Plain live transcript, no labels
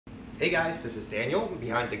Hey guys, this is Daniel.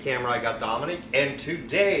 Behind the camera I got Dominic, and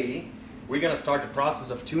today we're gonna start the process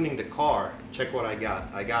of tuning the car. Check what I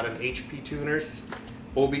got. I got an HP Tuners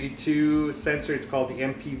OBD2 sensor. It's called the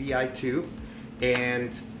MPVI2,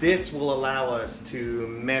 and this will allow us to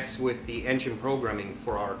mess with the engine programming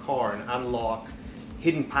for our car and unlock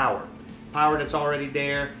hidden power that's already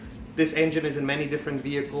there. This engine is in many different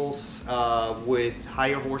vehicles with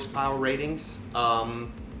higher horsepower ratings,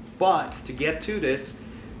 but to get to this,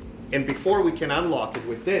 and before we can unlock it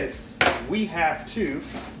with this, we have to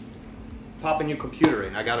pop a new computer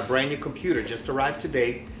in. I got a brand new computer, just arrived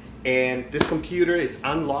today, and this computer is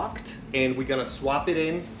unlocked, and we're gonna swap it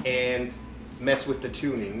in and mess with the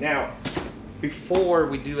tuning. Now, before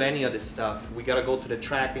we do any of this stuff, we gotta go to the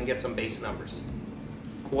track and get some base numbers.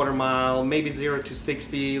 Quarter mile, maybe 0 to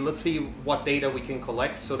 60. Let's see what data we can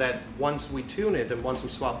collect so that once we tune it and once we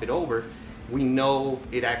swap it over, we know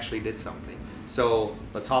it actually did something. So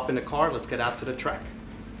let's hop in the car, let's get out to the track.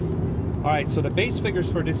 All right, so the base figures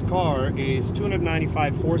for this car is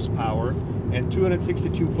 295 horsepower and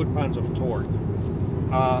 262 foot-pounds of torque.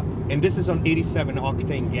 And this is on 87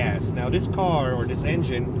 octane gas. Now this car, or this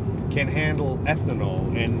engine, can handle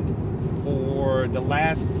ethanol, and for the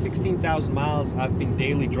last 16,000 miles I've been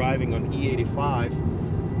daily driving on E85,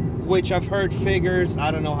 which I've heard figures,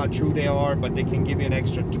 I don't know how true they are, but they can give you an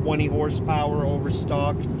extra 20 horsepower over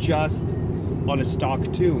stock just on a stock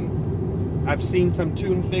tune. I've seen some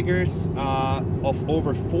tune figures of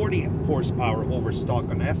over 40 horsepower over stock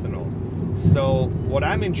on ethanol. So what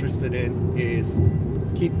I'm interested in is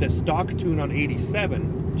keep the stock tune on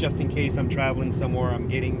 87, just in case I'm traveling somewhere, I'm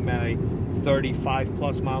getting my 35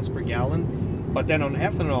 plus miles per gallon. But then on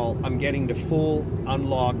ethanol, I'm getting the full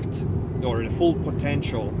unlocked, or the full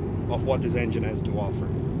potential of what this engine has to offer.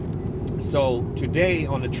 So today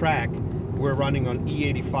on the track, we're running on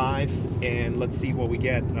E85, and let's see what we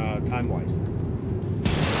get time-wise.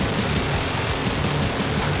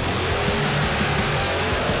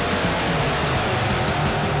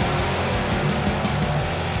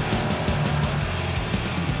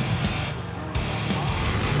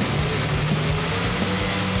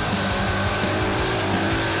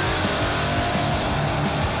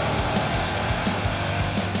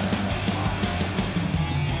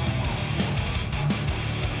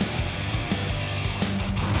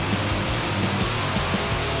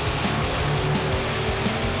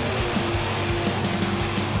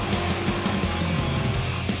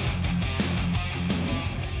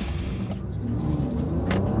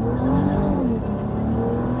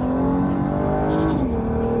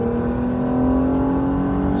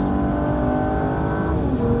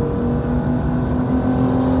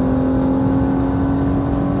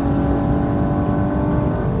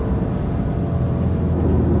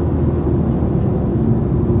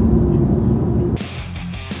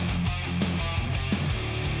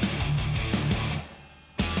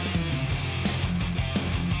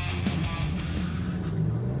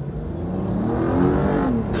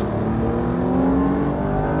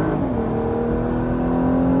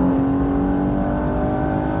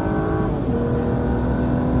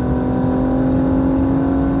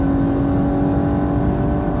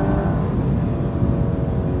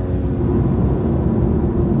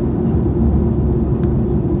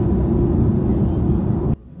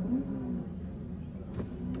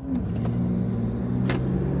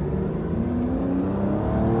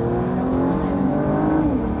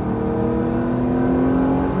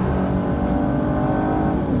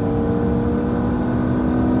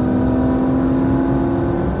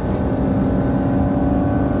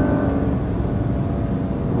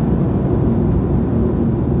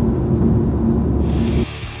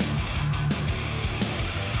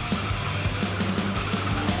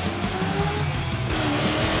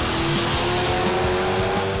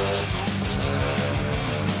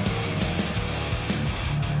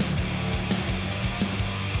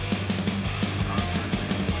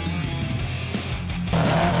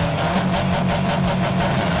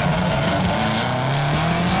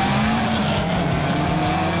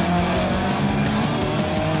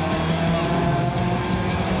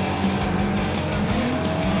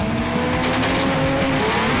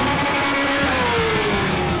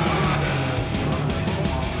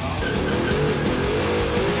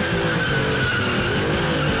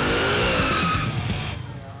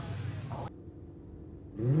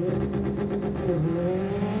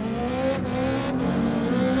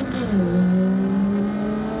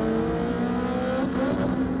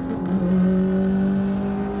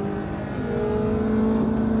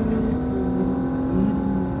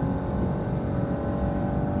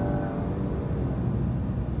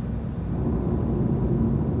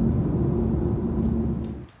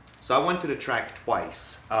 So I went to the track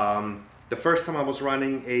twice. The first time I was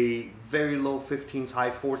running a very low 15s,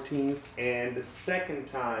 high 14s, and the second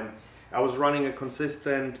time I was running a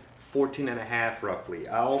consistent 14.5 roughly.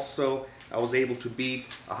 I was able to beat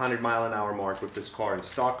 100-mile-an-hour mark with this car in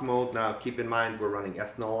stock mode. Now keep in mind we're running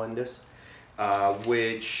ethanol in this,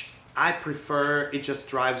 which I prefer. It just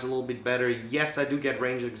drives a little bit better. Yes, I do get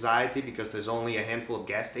range anxiety because there's only a handful of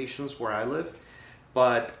gas stations where I live,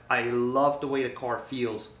 but I love the way the car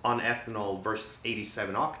feels on ethanol versus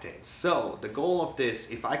 87 octanes. So the goal of this,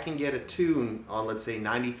 if I can get a tune on, let's say,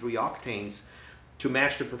 93 octanes to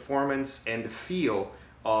match the performance and the feel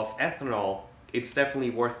of ethanol, it's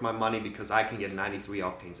definitely worth my money because I can get 93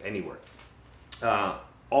 octanes anywhere.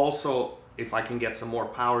 Also, if I can get some more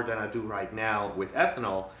power than I do right now with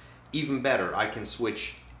ethanol, even better, I can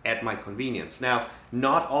switch at my convenience. Now,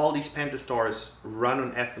 not all these Pentastars run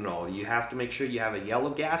on ethanol. You have to make sure you have a yellow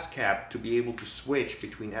gas cap to be able to switch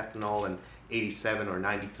between ethanol and 87 or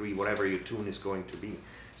 93, whatever your tune is going to be.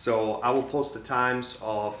 So I will post the times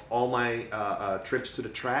of all my trips to the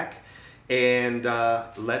track, and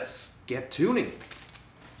let's get tuning.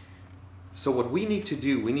 So what we need to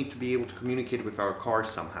do, we need to be able to communicate with our car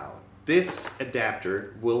somehow. This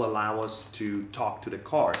adapter will allow us to talk to the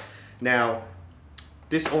car. Now,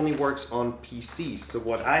 this only works on PCs, so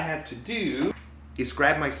what I had to do is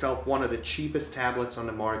grab myself one of the cheapest tablets on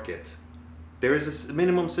the market. There is a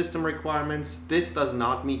minimum system requirements. This does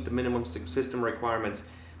not meet the minimum system requirements,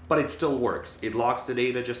 but it still works. It logs the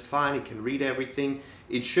data just fine, it can read everything.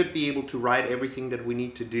 It should be able to write everything that we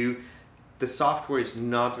need to do. The software is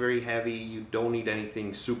not very heavy, you don't need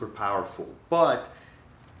anything super powerful, but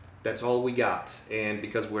that's all we got. And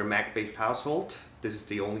because we're a Mac-based household, this is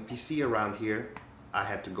the only PC around here, I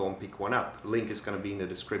had to go and pick one up. Link is going to be in the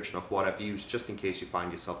description of what I've used, just in case you find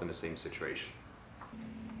yourself in the same situation.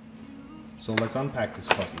 So let's unpack this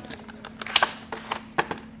puppy.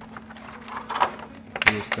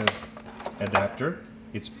 Here's the adapter.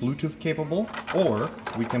 It's Bluetooth capable, or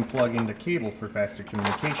we can plug in the cable for faster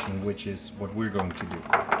communication, which is what we're going to do.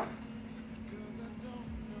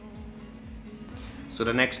 So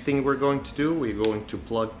the next thing we're going to do, we're going to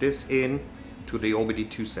plug this in to the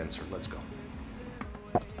OBD2 sensor. Let's go.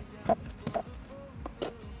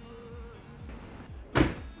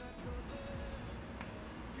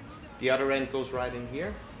 The other end goes right in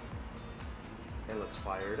here, and let's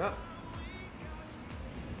fire it up.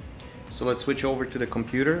 So let's switch over to the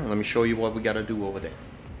computer and let me show you what we got to do over there.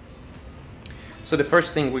 So the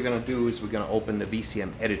first thing we're going to do is we're going to open the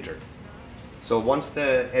VCM editor. So once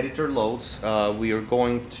the editor loads, we are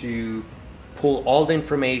going to pull all the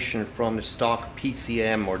information from the stock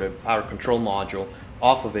PCM or the power control module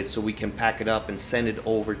off of it so we can pack it up and send it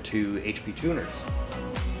over to HP tuners.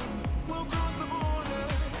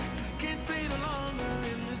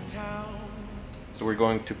 So we're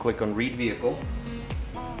going to click on read vehicle.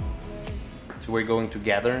 So we're going to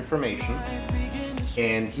gather information,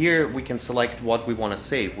 and here we can select what we want to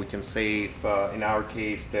save. We can save, in our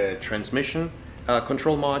case, the transmission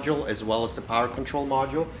control module as well as the power control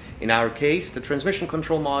module. In our case, the transmission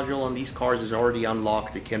control module on these cars is already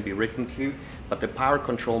unlocked, it can be written to, but the power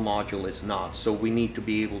control module is not. So we need to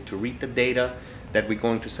be able to read the data that we're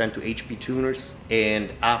going to send to HP tuners,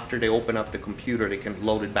 and after they open up the computer they can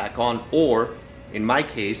load it back on, or in my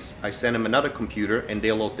case, I send them another computer and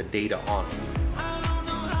they'll load the data on it.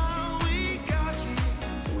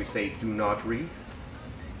 So we say do not read,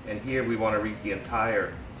 and here we want to read the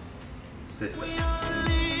entire system.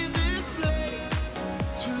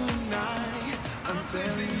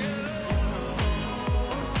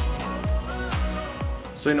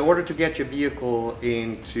 So in order to get your vehicle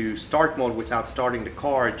into start mode without starting the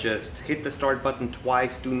car, just hit the start button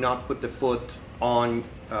twice. Do not put the foot on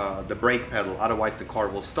the brake pedal, otherwise the car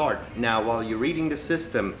will start. Now while you're reading the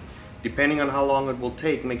system, depending on how long it will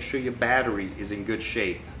take, make sure your battery is in good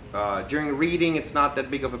shape. During reading it's not that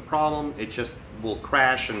big of a problem, it just will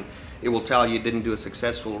crash and it will tell you didn't do a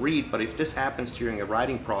successful read, but if this happens during a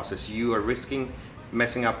writing process, you are risking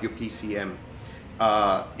messing up your PCM.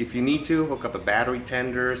 If you need to, hook up a battery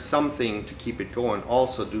tender, something to keep it going.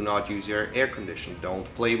 Also, do not use your air conditioning. Don't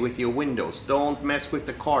play with your windows. Don't mess with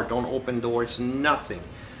the car. Don't open doors. Nothing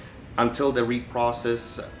until the read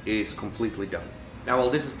process is completely done. Now,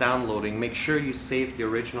 while this is downloading, make sure you save the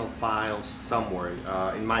original files somewhere.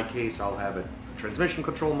 In my case, I'll have a transmission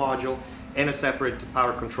control module and a separate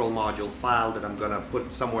power control module file that I'm going to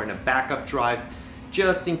put somewhere in a backup drive,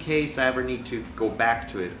 just in case I ever need to go back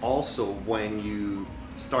to it. Also, when you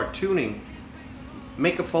start tuning,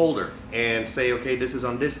 make a folder and say, okay, this is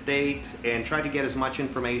on this date, and try to get as much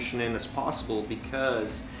information in as possible,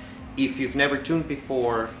 because if you've never tuned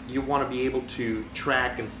before, you want to be able to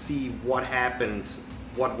track and see what happened,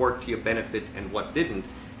 what worked to your benefit and what didn't,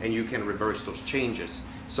 and you can reverse those changes.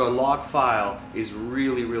 So a log file is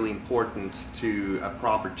really, really important to a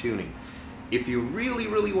proper tuning. If you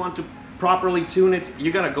really want to properly tune it,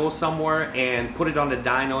 you gotta go somewhere and put it on the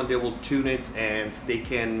dyno and they will tune it and they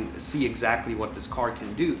can see exactly what this car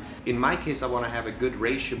can do. In my case, I want to have a good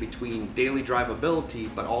ratio between daily drivability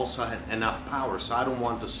but also enough power, so I don't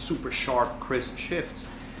want the super sharp, crisp shifts.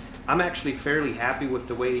 I'm actually fairly happy with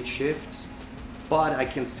the way it shifts, but I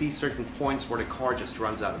can see certain points where the car just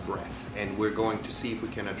runs out of breath, and we're going to see if we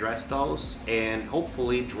can address those and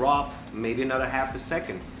hopefully drop maybe another half a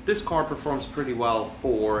second. This car performs pretty well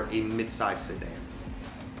for a mid-size sedan.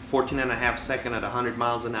 14.5 seconds at 100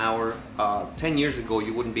 miles an hour. 10 years ago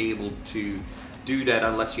you wouldn't be able to do that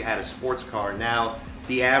unless you had a sports car. Now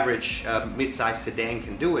the average mid-size sedan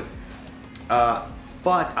can do it, but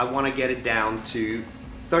I want to get it down to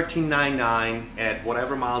 13.99 at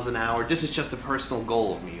whatever miles an hour. This is just a personal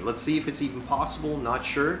goal of me. Let's see if it's even possible. Not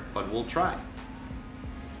sure, but we'll try.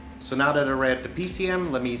 So now that I read the PCM,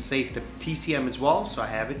 let me save the TCM as well, so I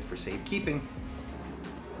have it for safekeeping.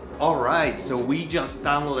 All right, so we just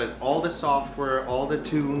downloaded all the software, all the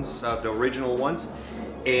tunes, the original ones,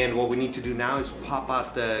 and what we need to do now is pop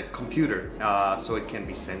out the computer so it can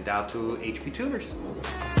be sent out to HP tuners.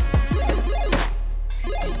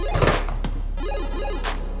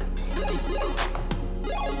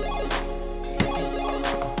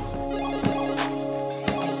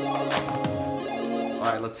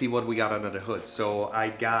 Alright, let's see what we got under the hood. So I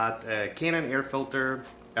got a K&N air filter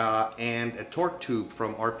and a torque tube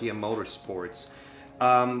from RPM Motorsports.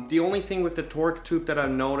 The only thing with the torque tube that I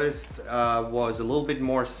noticed was a little bit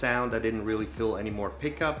more sound. I didn't really feel any more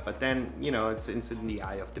pickup, but then, you know, it's in the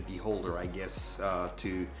eye of the beholder, I guess,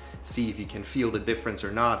 to see if you can feel the difference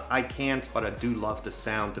or not. I can't, but I do love the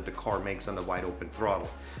sound that the car makes on the wide open throttle.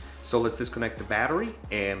 So let's disconnect the battery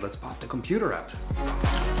and let's pop the computer out.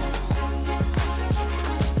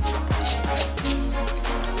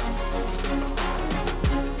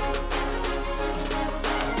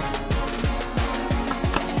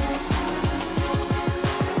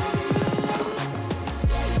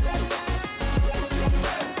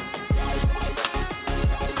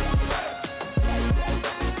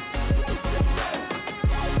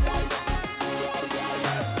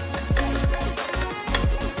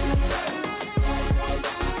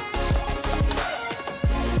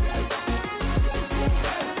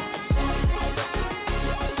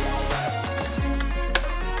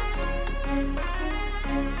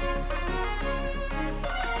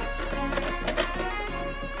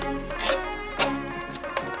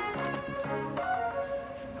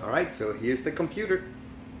 Alright, so here's the computer.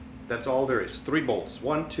 That's all there is. 3 bolts.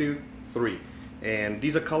 1, 2, 3. And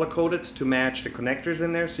these are color coded to match the connectors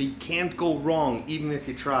in there, so you can't go wrong even if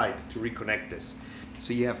you tried to reconnect this.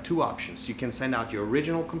 So you have 2 options. You can send out your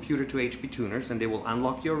original computer to HP tuners and they will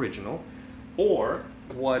unlock your original. Or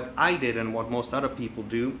what I did and what most other people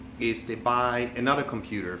do is they buy another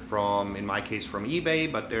computer from, in my case, from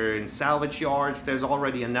eBay, but they're in salvage yards. There's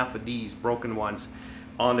already enough of these broken ones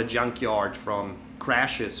on the junkyard from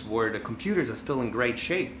crashes where the computers are still in great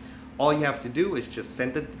shape. All you have to do is just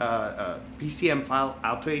send a PCM file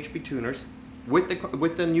out to HP tuners with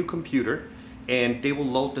the new computer, and they will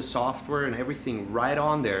load the software and everything right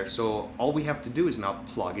on there. So all we have to do is now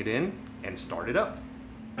plug it in and start it up.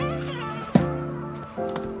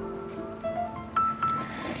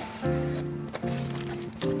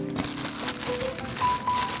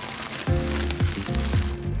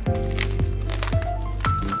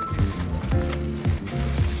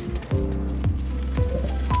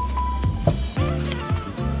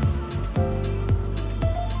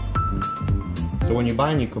 So when you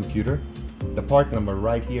buy a new computer, the part number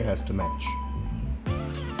right here has to match.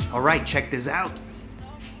 Alright, check this out.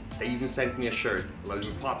 They even sent me a shirt. Let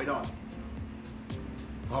me pop it on.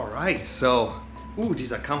 Alright, so, ooh,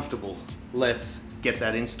 these are comfortable. Let's get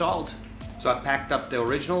that installed. So I packed up the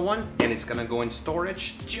original one and it's gonna go in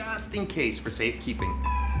storage just in case for safekeeping.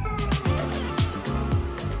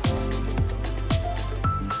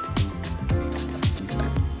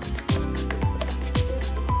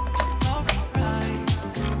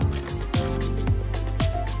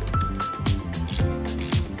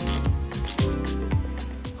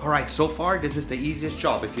 Alright, so far this is the easiest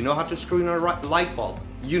job. If you know how to screw in a light bulb,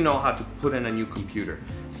 you know how to put in a new computer.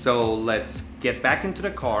 So let's get back into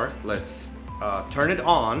the car. Let's turn it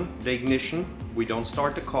on, the ignition. We don't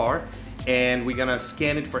start the car. And we're gonna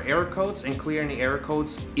scan it for error codes and clear any error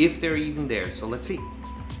codes if they're even there. So let's see.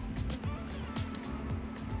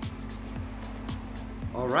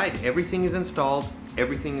 All right, everything is installed,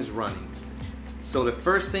 everything is running. So the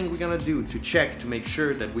first thing we're gonna do to check to make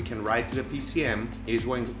sure that we can ride to the PCM is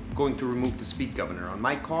going to remove the speed governor. On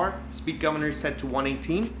my car, speed governor is set to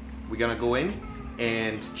 118. We're gonna go in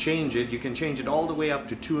and change it. You can change it all the way up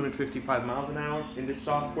to 255 miles an hour in this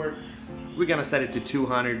software. We're gonna set it to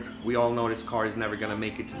 200. We all know this car is never gonna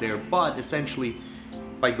make it to there, but essentially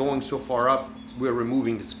by going so far up, we're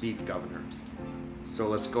removing the speed governor. So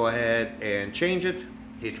let's go ahead and change it,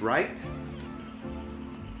 hit right.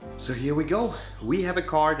 So here we go. We have a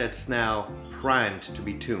car that's now primed to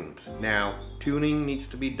be tuned. Now, tuning needs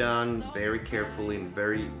to be done very carefully in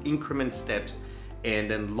very increment steps,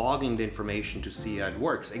 and then logging the information to see how it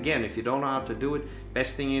works. Again, if you don't know how to do it,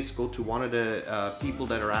 best thing is go to one of the people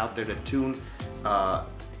that are out there that tune,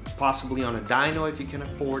 possibly on a dyno if you can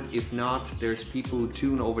afford. If not, there's people who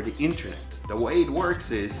tune over the internet. The way it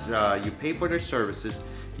works is you pay for their services,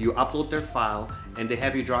 you upload their file, and they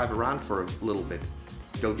have you drive around for a little bit.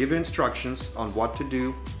 They'll give you instructions on what to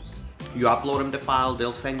do. You upload them the file,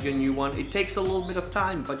 they'll send you a new one. It takes a little bit of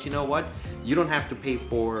time, but you know what? You don't have to pay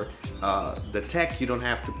for the tech, you don't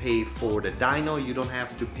have to pay for the dyno, you don't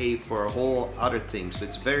have to pay for a whole other thing. So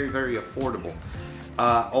it's very, very affordable.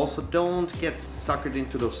 Also, don't get suckered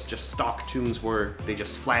into those just stock tunes where they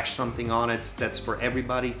just flash something on it. That's for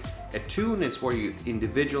everybody. A tune is where you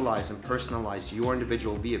individualize and personalize your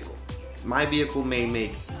individual vehicle. My vehicle may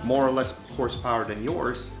make more or less horsepower than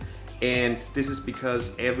yours, and this is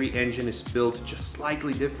because every engine is built just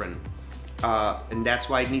slightly different, and that's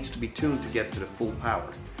why it needs to be tuned to get to the full power.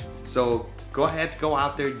 So go ahead, go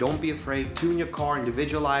out there, don't be afraid, tune your car,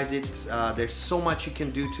 individualize it. There's so much you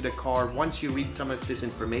can do to the car once you read some of this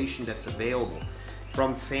information that's available,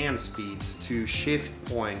 from fan speeds to shift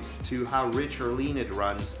points to how rich or lean it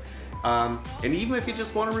runs. And even if you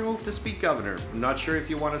just want to remove the speed governor, I'm not sure if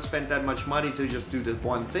you want to spend that much money to just do this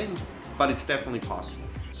one thing, but it's definitely possible.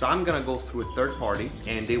 So I'm gonna go through a third party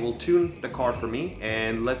and they will tune the car for me,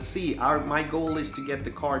 and let's see. My goal is to get the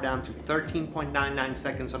car down to 13.99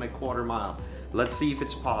 seconds on a quarter mile. Let's see if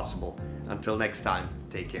it's possible. Until next time,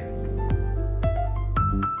 take care.